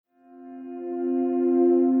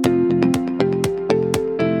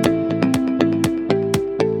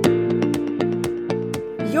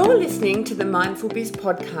listening to the Mindful Biz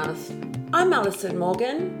podcast. I'm Alison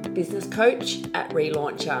Morgan, business coach at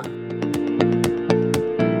Relauncher.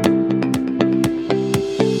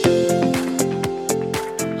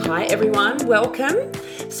 Hi everyone, welcome.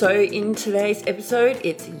 So in today's episode,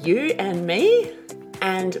 it's you and me,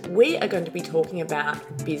 and we are going to be talking about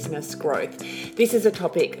business growth. This is a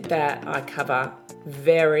topic that I cover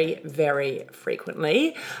very, very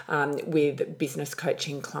frequently with business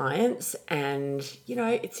coaching clients. And, you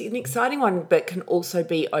know, it's an exciting one, but can also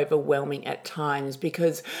be overwhelming at times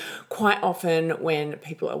because quite often when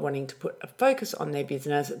people are wanting to put a focus on their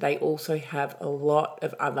business, they also have a lot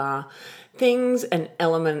of other things and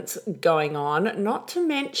elements going on, not to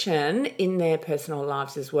mention in their personal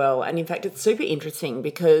lives as well. And in fact, it's super interesting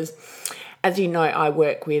because, as you know, I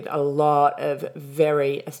work with a lot of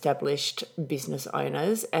very established business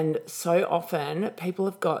owners, and so often people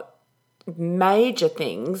have got major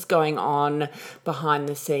things going on behind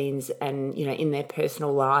the scenes and, you know, in their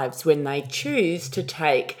personal lives when they choose to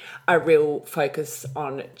take a real focus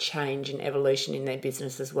on change and evolution in their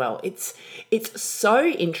business as well. It's so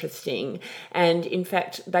interesting, and in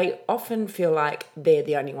fact they often feel like they're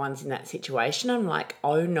the only ones in that situation. I'm like,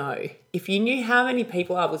 oh no, if you knew how many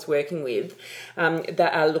people I was working with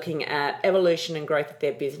that are looking at evolution and growth of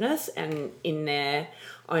their business and in their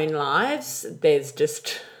own lives, there's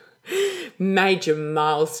just major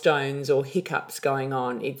milestones or hiccups going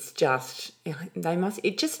on. It's just,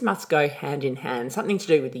 it just must go hand in hand, something to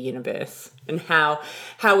do with the universe and how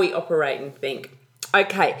we operate and think.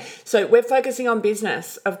 Okay, so we're focusing on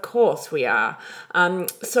business. Of course we are.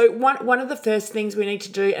 So one of the first things we need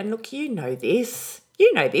to do, and look, you know this,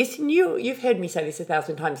 and you've heard me say this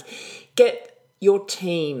 1,000 times, get your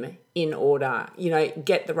team in order,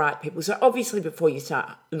 get the right people. So obviously before you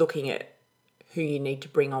start looking at who you need to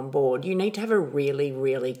bring on board, you need to have a really,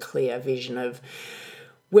 really clear vision of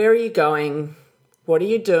where are you going, what are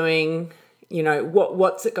you doing,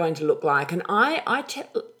 what's it going to look like. And I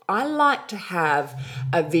like to have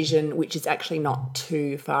a vision which is actually not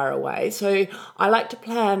too far away. So I like to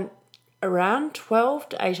plan around 12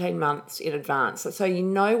 to 18 months in advance. So you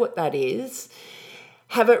know what that is.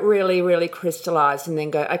 Have it really, really crystallized, and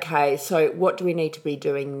then go, okay, so what do we need to be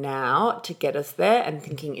doing now to get us there, and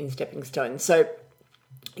thinking in stepping stones. So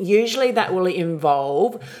usually that will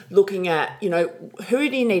involve looking at, who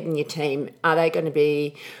do you need in your team? Are they going to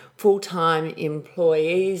be full-time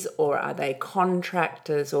employees, or are they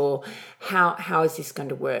contractors, or how is this going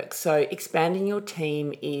to work? So expanding your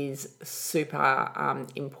team is super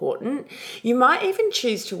important. You might even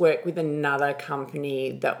choose to work with another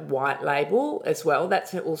company that white label as well.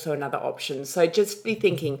 That's also another option. So just be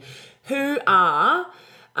thinking, who are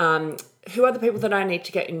the people that I need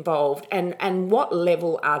to get involved, and what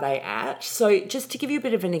level are they at? So just to give you a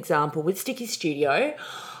bit of an example, with Sticky Studio,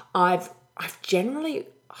 I've generally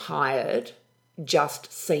hired just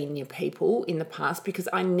senior people in the past because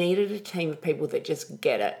I needed a team of people that just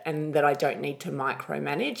get it and that I don't need to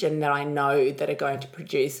micromanage, and that I know that are going to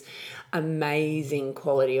produce amazing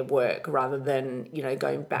quality of work rather than,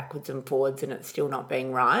 going backwards and forwards and it's still not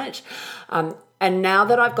being right. And now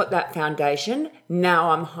that I've got that foundation,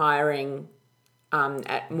 now I'm hiring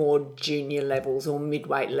at more junior levels or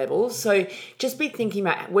mid-weight levels. So just be thinking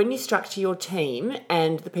about when you structure your team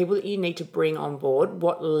and the people that you need to bring on board,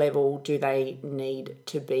 what level do they need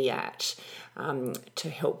to be at to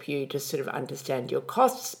help you to sort of understand your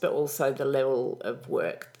costs, but also the level of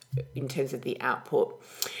work in terms of the output.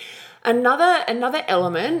 Another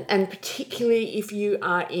element, and particularly if you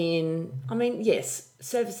are in, yes,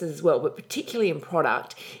 services as well, but particularly in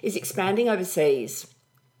product, is expanding overseas.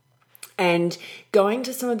 And going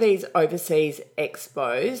to some of these overseas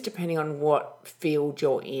expos, depending on what field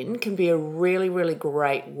you're in, can be a really, really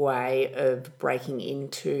great way of breaking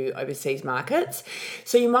into overseas markets.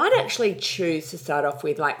 So you might actually choose to start off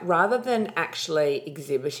with, rather than actually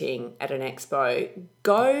exhibiting at an expo,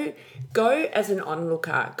 go as an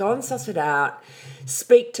onlooker, go and suss it out,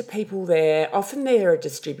 speak to people there. Often there are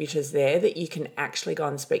distributors there that you can actually go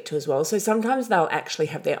and speak to as well. So sometimes they'll actually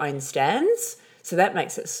have their own stands. So that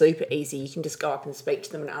makes it super easy. You can just go up and speak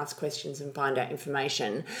to them and ask questions and find out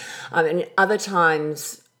information. And other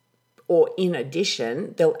times, or in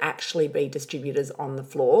addition, there'll actually be distributors on the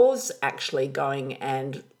floors actually going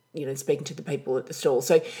and, speaking to the people at the stall.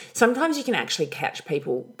 So sometimes you can actually catch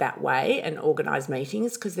people that way and organise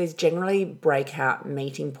meetings, because there's generally breakout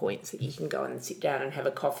meeting points that you can go and sit down and have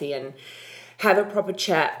a coffee and have a proper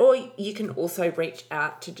chat, or you can also reach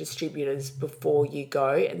out to distributors before you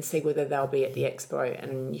go and see whether they'll be at the expo,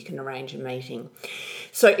 and you can arrange a meeting.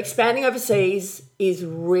 So expanding overseas is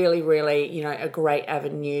really, really, a great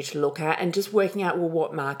avenue to look at, and just working out, well,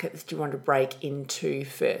 what markets do you want to break into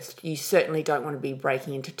first? You certainly don't want to be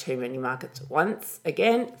breaking into too many markets at once.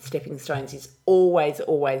 Again, stepping stones is always,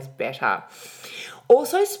 always better.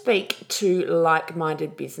 Also speak to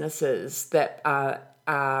like-minded businesses that are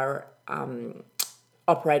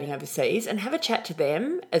operating overseas, and have a chat to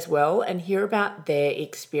them as well and hear about their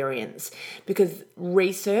experience, because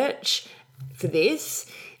research for this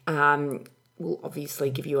will obviously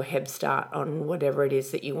give you a head start on whatever it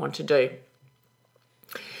is that you want to do.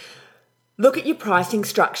 Look at your pricing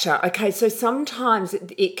structure. Okay, so sometimes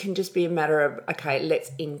it can just be a matter of, okay,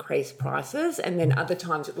 let's increase prices, and then other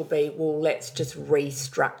times it will be, well, let's just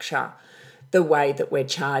restructure the way that we're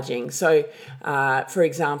charging. So, for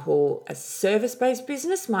example, a service-based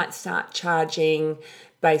business might start charging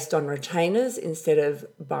based on retainers instead of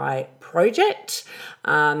by project.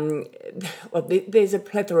 There's a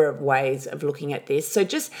plethora of ways of looking at this. So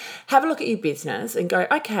just have a look at your business and go,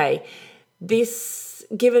 okay,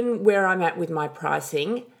 given where I'm at with my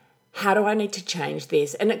pricing, how do I need to change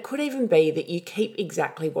this? And it could even be that you keep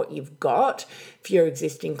exactly what you've got for your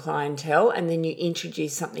existing clientele, and then you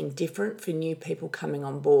introduce something different for new people coming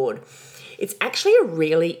on board. It's actually a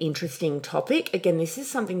really interesting topic. Again, this is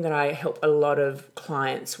something that I help a lot of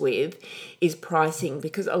clients with, is pricing,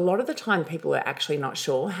 because a lot of the time people are actually not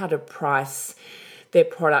sure how to price their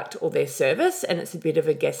product or their service, and it's a bit of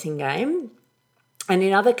a guessing game. And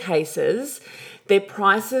in other cases, their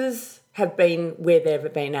prices have been where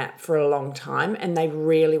they've been at for a long time, and they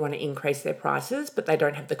really want to increase their prices, but they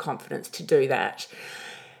don't have the confidence to do that.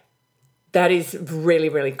 That is really,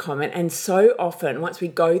 really common. And so often, once we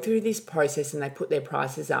go through this process and they put their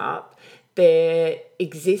prices up, their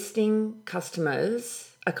existing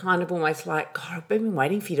customers are kind of almost like, God, I've been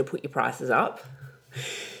waiting for you to put your prices up.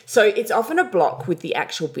 So it's often a block with the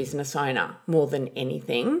actual business owner more than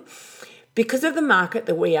anything. Because of the market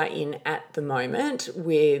that we are in at the moment,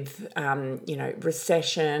 with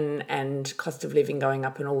recession and cost of living going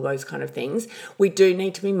up and all those kind of things, we do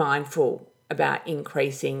need to be mindful about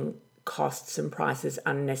increasing costs and prices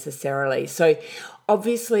unnecessarily. So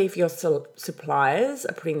obviously, if your suppliers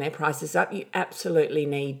are putting their prices up, you absolutely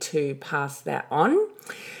need to pass that on.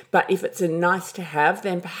 But if it's a nice to have,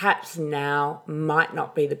 then perhaps now might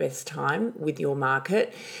not be the best time with your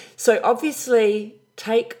market. So obviously,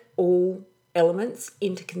 take all elements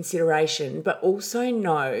into consideration, but also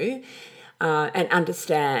know and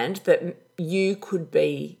understand that you could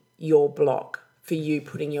be your block for you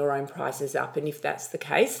putting your own prices up. And if that's the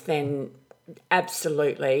case, then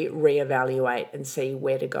absolutely reevaluate and see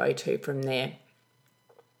where to go to from there.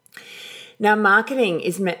 Now, marketing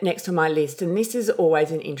is next on my list, and this is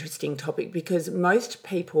always an interesting topic because most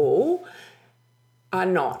people are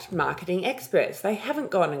not marketing experts. They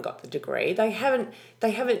haven't gone and got the degree. They haven't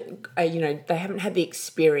had the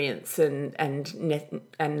experience and the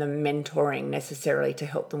mentoring necessarily to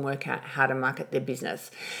help them work out how to market their business.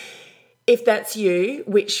 If that's you,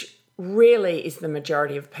 which really is the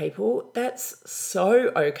majority of people, that's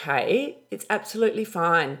so okay. It's absolutely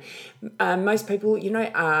fine. Most people,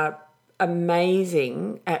 are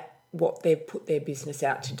amazing at what they've put their business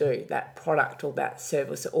out to do, that product or that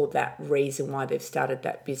service or that reason why they've started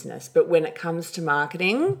that business. But when it comes to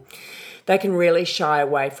marketing, they can really shy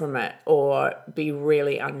away from it or be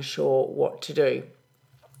really unsure what to do.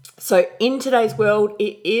 So in today's world,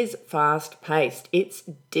 it is fast-paced. It's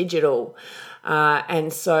digital.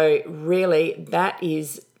 And so really that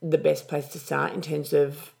is the best place to start in terms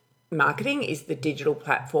of marketing, is the digital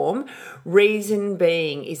platform. Reason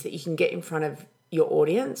being is that you can get in front of your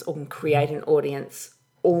audience or can create an audience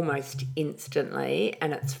almost instantly,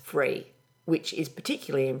 and it's free, which is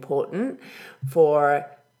particularly important for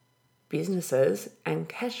businesses and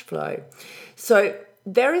cash flow. So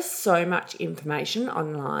there is so much information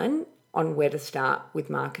online on where to start with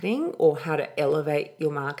marketing or how to elevate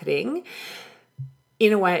your marketing.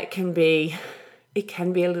 In a way, it can be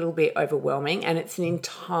a little bit overwhelming, and it's an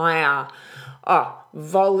entire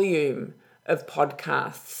volume of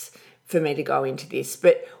podcasts for me to go into this.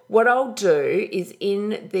 But what I'll do is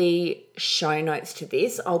in the show notes to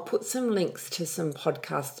this, I'll put some links to some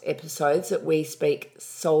podcast episodes that we speak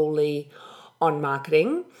solely on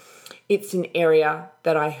marketing. It's an area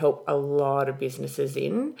that I help a lot of businesses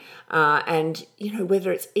in. And,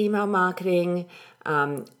 whether it's email marketing,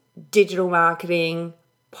 digital marketing,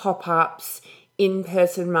 pop-ups,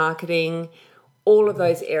 in-person marketing, all of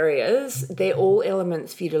those areas, they're all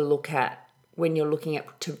elements for you to look at when you're looking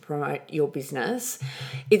at to promote your business,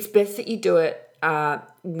 it's best that you do it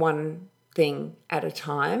one thing at a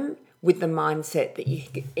time with the mindset that you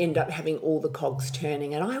end up having all the cogs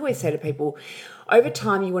turning. And I always say to people, over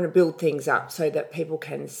time you want to build things up so that people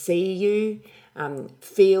can see you,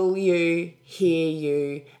 feel you, hear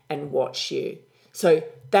you, and watch you. So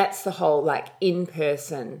that's the whole like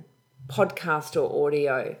in-person podcast or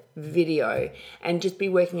audio, video, and just be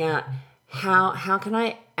working out how can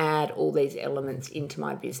I add all these elements into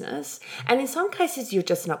my business. And in some cases, you're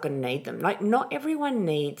just not going to need them. Like, not everyone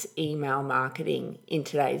needs email marketing in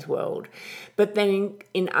today's world. But then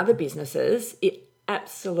in other businesses, it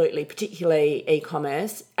absolutely, particularly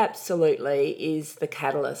e-commerce, absolutely is the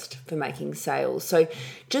catalyst for making sales. So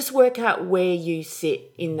just work out where you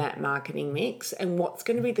sit in that marketing mix and what's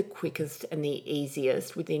going to be the quickest and the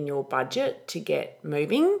easiest within your budget to get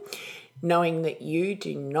moving, knowing that you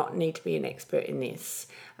do not need to be an expert in this.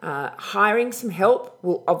 Hiring some help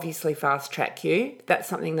will obviously fast track you. That's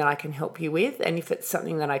something that I can help you with. And if it's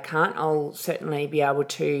something that I can't, I'll certainly be able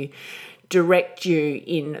to direct you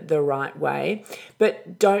in the right way.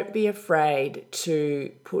 But don't be afraid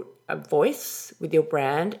to put a voice with your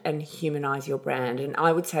brand and humanize your brand. And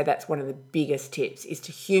I would say that's one of the biggest tips, is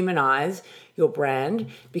to humanize your brand,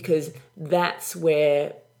 because that's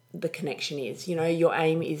where the connection is. You know, your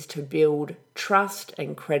aim is to build trust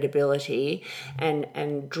and credibility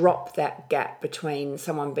and drop that gap between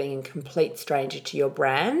someone being a complete stranger to your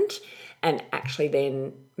brand and actually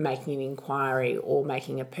then making an inquiry or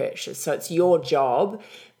making a purchase. So it's your job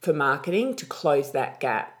for marketing to close that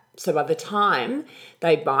gap. So by the time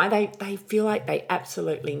they buy, they feel like they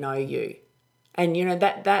absolutely know you. And you know,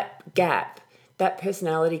 that gap, that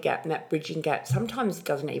personality gap and that bridging gap, sometimes it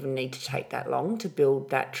doesn't even need to take that long to build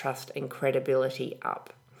that trust and credibility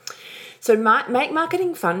up. So make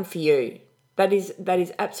marketing fun for you. That is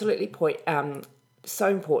absolutely so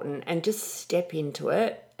important, and just step into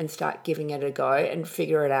it and start giving it a go and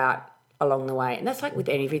figure it out along the way. And that's like with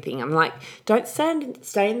everything. I'm like, don't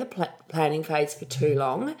stay in the planning phase for too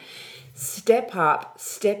long. Step up,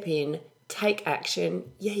 step in, take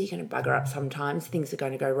action. Yeah, you're going to bugger up sometimes. Things are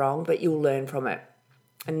going to go wrong, but you'll learn from it.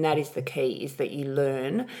 And that is the key, is that you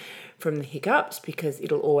learn from the hiccups, because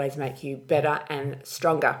it'll always make you better and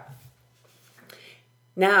stronger.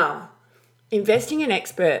 Now, investing in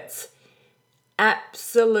experts.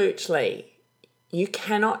 Absolutely. You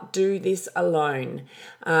cannot do this alone.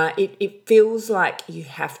 It feels like you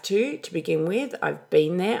have to begin with. I've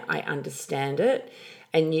been there. I understand it.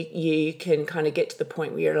 And you can kind of get to the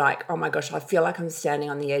point where you're like, oh my gosh, I feel like I'm standing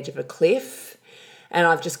on the edge of a cliff, and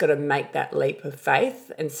I've just got to make that leap of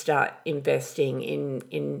faith and start investing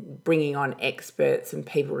in bringing on experts and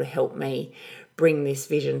people to help me bring this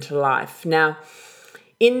vision to life. Now,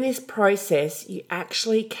 in this process, you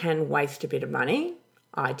actually can waste a bit of money.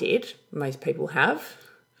 I did. Most people have.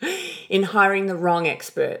 In hiring the wrong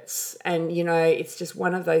experts. And, you know, it's just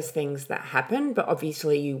one of those things that happen, but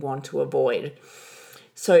obviously you want to avoid.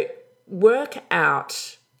 So work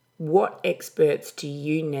out, what experts do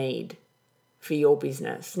you need for your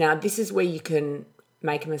business? Now, this is where you can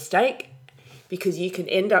make a mistake, because you can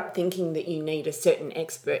end up thinking that you need a certain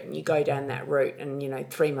expert and you go down that route, and, you know,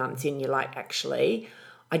 3 months in, you're like, actually,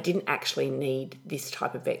 I didn't actually need this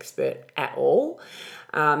type of expert at all.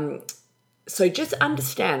 So just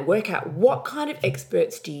understand, work out what kind of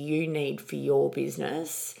experts do you need for your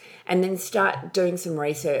business, and then start doing some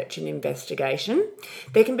research and investigation.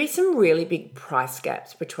 There can be some really big price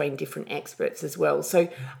gaps between different experts as well. So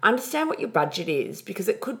understand what your budget is, because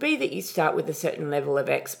it could be that you start with a certain level of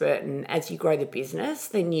expert, and as you grow the business,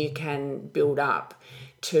 then you can build up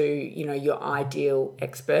to, you know, your ideal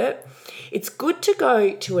expert. It's good to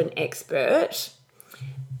go to an expert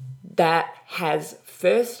that has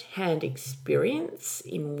first-hand experience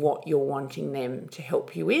in what you're wanting them to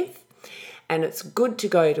help you with. And it's good to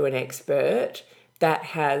go to an expert that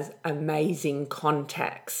has amazing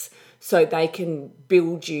contacts, so they can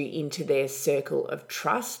build you into their circle of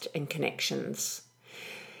trust and connections.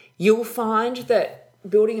 You'll find that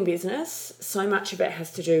building a business, so much of it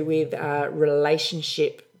has to do with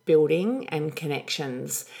relationship building and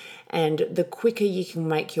connections. And the quicker you can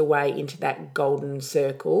make your way into that golden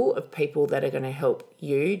circle of people that are going to help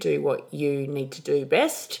you do what you need to do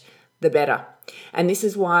best, the better. And this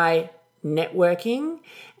is why networking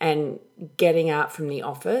and getting out from the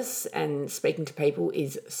office and speaking to people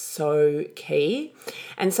is so key.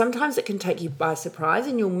 And sometimes it can take you by surprise,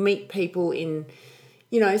 and you'll meet people in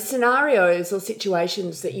scenarios or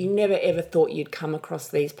situations that you never ever thought you'd come across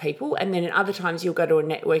these people. And then at other times you'll go to a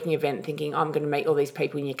networking event thinking, I'm going to meet all these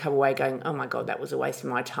people, and you come away going, oh my God, that was a waste of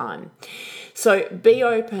my time. So be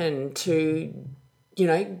open to,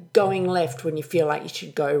 going left when you feel like you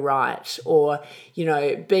should go right, or,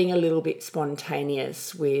 being a little bit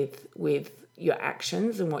spontaneous with your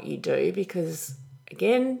actions and what you do, because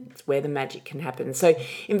again, it's where the magic can happen. So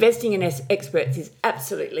investing in experts is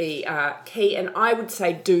absolutely key. And I would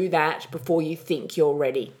say do that before you think you're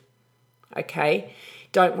ready. Okay?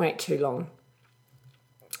 Don't wait too long.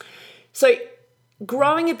 So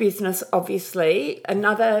growing a business, obviously,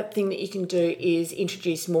 another thing that you can do is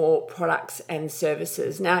introduce more products and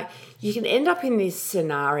services. Now, you can end up in this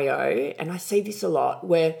scenario, and I see this a lot,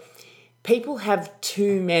 where people have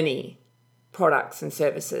too many products and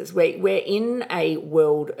services. We're in a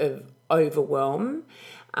world of overwhelm,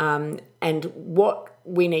 and what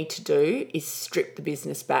we need to do is strip the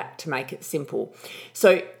business back to make it simple.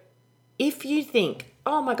 So if you think,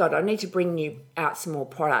 oh my God, I need to bring out some more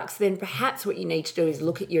products, then perhaps what you need to do is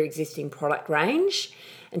look at your existing product range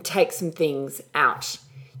and take some things out,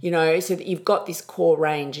 so that you've got this core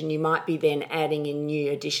range, and you might be then adding in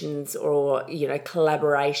new additions or,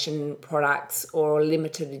 collaboration products or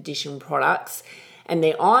limited edition products, and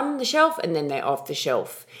they're on the shelf and then they're off the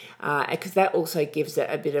shelf, because that also gives it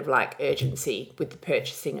a bit of urgency with the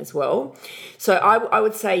purchasing as well. So I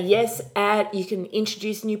would say, yes, you can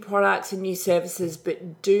introduce new products and new services,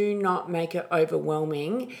 but do not make it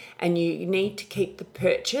overwhelming, and you need to keep the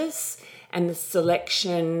purchase and the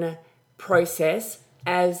selection process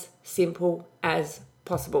as simple as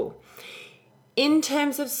possible. In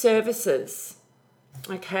terms of services,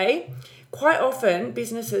 okay, quite often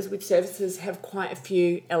businesses with services have quite a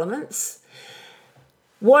few elements.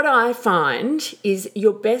 What I find is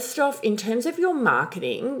you're best off in terms of your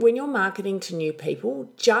marketing, when you're marketing to new people,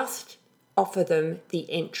 just offer them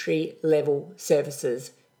the entry level services.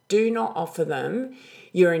 Do not offer them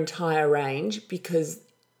your entire range, because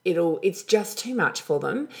it's just too much for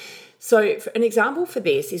them. So an example for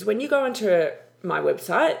this is when you go onto my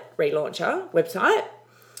website, Relauncher website,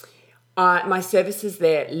 my services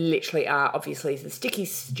there literally are obviously the Sticky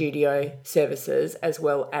Studio services as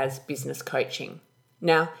well as business coaching.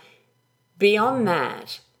 Now, beyond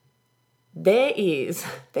that, there is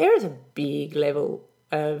a big level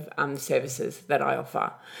of services that I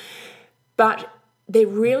offer, but they're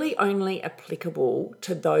really only applicable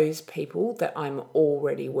to those people that I'm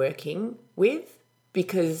already working with,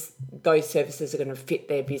 because those services are going to fit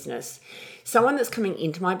their business. Someone that's coming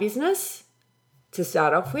into my business to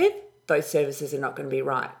start off with, those services are not going to be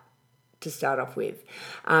right to start off with.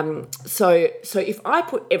 So if I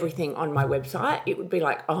put everything on my website, it would be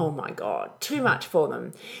like, oh my God, too much for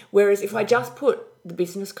them. Whereas if I just put the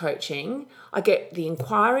business coaching, I get the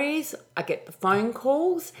inquiries, I get the phone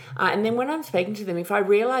calls, and then when I'm speaking to them, if I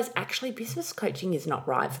realise actually business coaching is not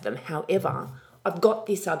right for them, however, I've got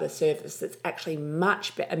this other service that's actually a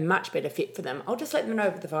much better fit for them, I'll just let them know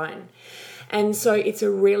over the phone. And so it's a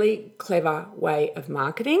really clever way of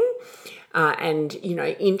marketing and,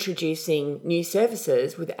 introducing new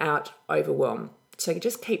services without overwhelm. So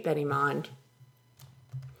just keep that in mind.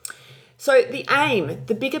 So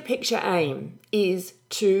the bigger picture aim is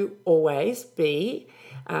to always be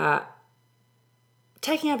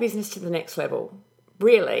taking our business to the next level.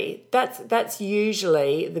 Really, that's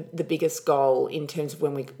usually the biggest goal in terms of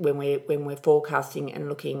when we're forecasting and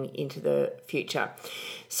looking into the future.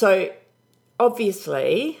 So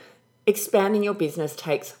obviously, expanding your business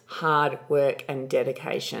takes hard work and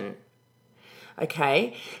dedication.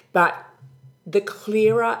 Okay, but the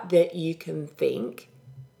clearer that you can think,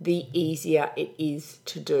 the easier it is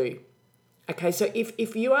to do. Okay, so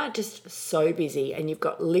if you are just so busy and you've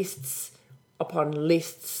got lists upon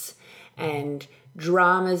lists and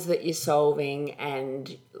dramas that you're solving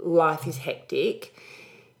and life is hectic,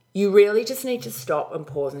 you really just need to stop and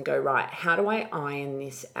pause and go, right, how do I iron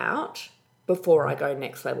this out before I go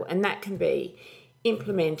next level? And that can be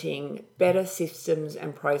implementing better systems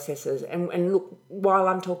and processes. And look, while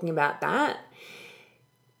I'm talking about that,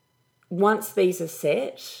 once these are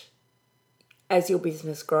set, as your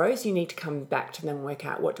business grows, you need to come back to them and work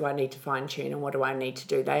out, what do I need to fine tune and what do I need to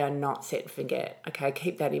do? They are not set and forget. Okay,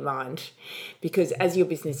 keep that in mind, because as your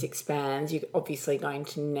business expands, you're obviously going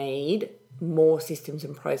to need more systems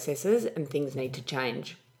and processes, and things need to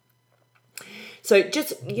change. So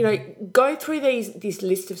just, go through this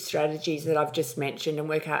list of strategies that I've just mentioned and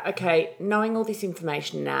work out, okay, knowing all this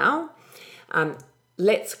information now,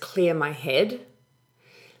 let's clear my head.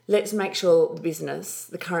 Let's make sure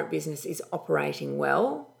the current business is operating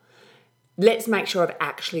well. let's make sure I've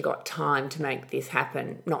actually got time to make this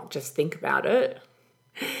happen, not just think about it.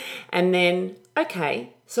 And then,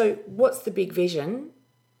 okay, so what's the big vision?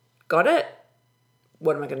 Got it?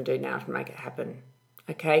 What am I going to do now to make it happen?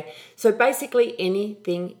 Okay, so basically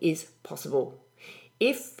anything is possible.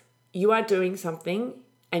 If you are doing something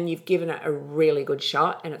and you've given it a really good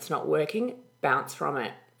shot and it's not working, bounce from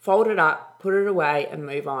it. Fold it up, put it away and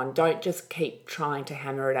move on. Don't just keep trying to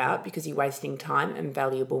hammer it out because you're wasting time and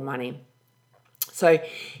valuable money. So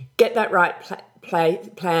get that right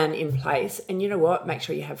plan in place, and you know what? Make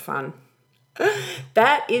sure you have fun.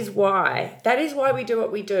 That is why we do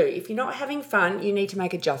what we do. If you're not having fun, you need to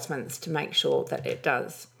make adjustments to make sure that it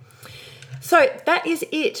does. So that is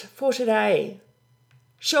it for today.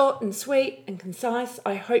 Short and sweet and concise.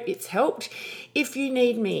 I hope it's helped. If you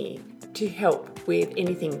need me to help with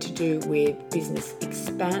anything to do with business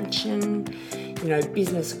expansion,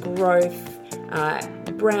 business growth,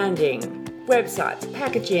 branding, websites,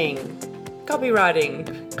 packaging,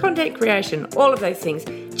 copywriting, content creation, all of those things,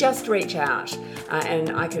 just reach out and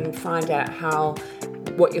I can find out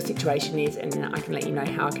what your situation is, and then I can let you know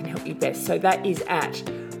how I can help you best. So that is at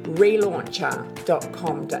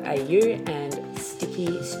relauncher.com.au and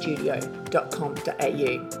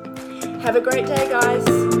stickystudio.com.au. Have a great day,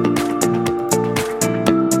 guys.